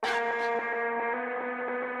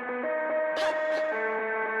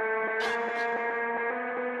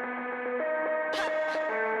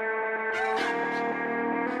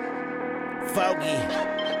Foggy.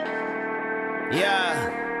 Yeah.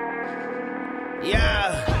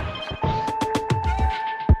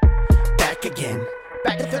 Back again.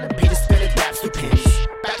 Back to feeling Peter spinning raps through pins.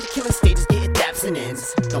 Back to killing stages, getting daps and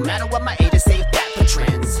ends. No matter what my age is, save that for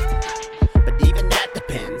trends. But even that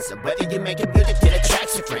depends on whether you're making music that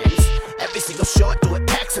attracts your friends. Every single short, do it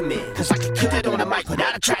packs them in. Cause I can kill it on the mic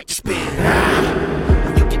without a track to spin.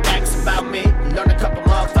 You can ask about me, learn a couple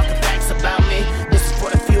motherfucking facts about me. This is for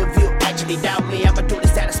the few of you who actually doubt me. I'ma do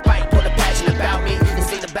this out of spite, put a passion about me.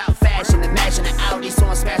 This ain't about fashion, imagine an Audi. So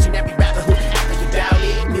I'm smashing every rapper who act like you doubt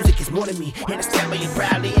it. Music is more than me, and it's time you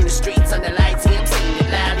proudly. In the streets, under lights, I'm saying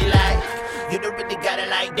it loudly like. You don't really got it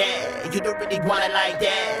like that. You don't really want it like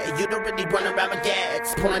that. You don't really run around with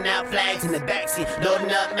gats, pulling out flags in the backseat,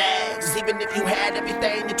 loading up mags. Even if you had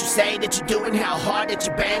everything that you say that you do and how hard that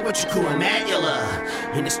you bang, what you cool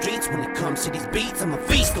immaculate. In the streets, when it comes to these beats, I'm a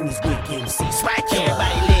feast on these weak MCs. Swag killer.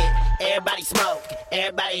 Everybody lit, everybody smoke,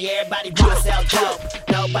 everybody wanna sell dope.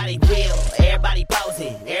 Nobody real, everybody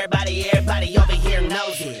posing, everybody over here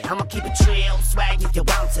knows it. I'ma keep it trill, swag if you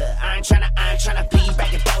want to. I ain't tryna be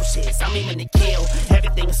braggadocious. I'm aiming to kill,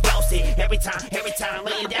 everything explosive. Every time,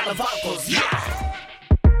 laying down the vocals, yeah.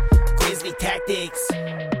 Grizzly tactics,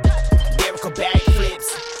 lyrical backflips.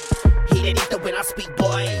 Heated ether when I speak,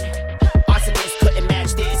 boy. Arsonists couldn't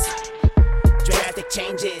match this. Drastic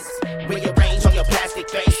changes, rearrange all your plastic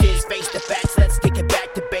faces. Face the facts, let's kick it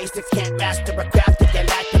back to basics. Can't master a craft if you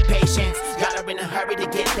lack the patience. Got her in a hurry to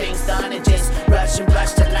get things done and just rush to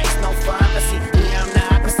life's no fun. But see, I'm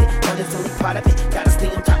the opposite, but it's only part of it. Gotta stay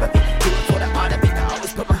on top of it, do it for the art of it. I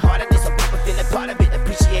always put my heart in it so people feel a part of it.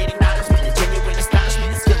 Appreciate acknowledgement, the genuine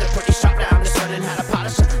astonishment. The skills are pretty sharp now, I'm just learning how to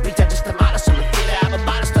polish them. We just demolish them and feel that I've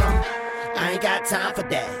abolished them. I ain't got time for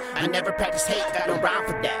that. I never practice hate, got no rhyme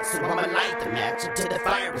for that. So I'ma light the match until the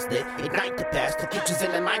fire is lit. Ignite the past, the future's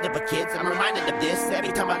in the mind of a kid. I'm reminded of this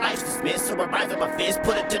every time my life's dismissed. So I rise up my fist,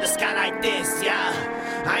 put it to the sky like this, yeah.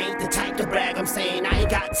 I ain't the type to brag, I'm saying I ain't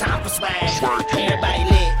got time for swag. Everybody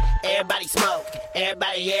lit, everybody smoke,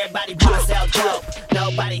 everybody wanna sell dope.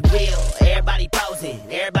 Nobody real, everybody posing,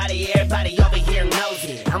 everybody over here knows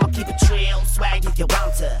it. I'ma keep it trill, swag if you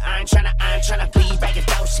want to. I ain't tryna be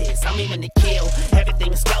braggadocious. I'm aiming to kill,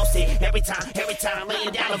 everything explosive. Every time,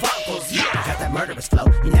 laying down the vocals, yeah. I got that murderous flow,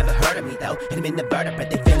 you never heard of me though. And I'm in the vertebrate,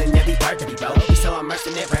 they feeling every word that he wrote. We so immersed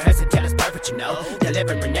in it, rehearsing till it's perfect, you know.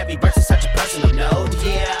 Delivering every verse is such a personal note,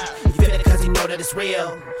 yeah. You feel it cause you know that it's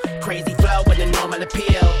real. Crazy flow with a normal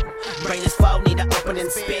appeal. Brain is full, need to open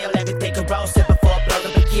and spill. Everything corrosive before it blows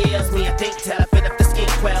up and kills me. I think till I fit up the skin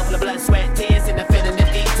quell. Full of blood, sweat, tears, and I fit in the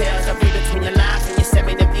details. I read between your lines when you send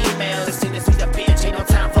me them emails. As soon as we the bitch, ain't no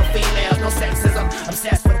time for females. No sexism,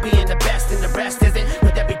 obsessed with being the best, and the rest isn't.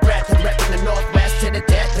 With every breath, I'm repping the Northwest to the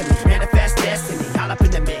death of me. Manifest destiny, all up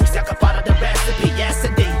in the mix. I can follow the recipe, yes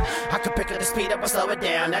indeed. I can pick up the speed up or slow it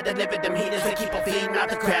down. I deliver them heaters and keep on feeding out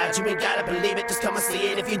the crowd. You ain't gotta believe it, just come and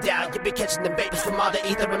see it if you doubt. You be catching them vapors from all the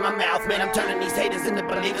ether in my mouth. Man, I'm turning these haters into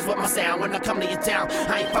believers with my sound. When I come to your town,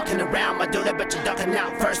 I ain't fucking around. My dude, I bet you're ducking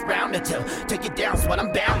out. First round or two, take you down's what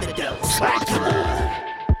I'm bound to do. Swag killer.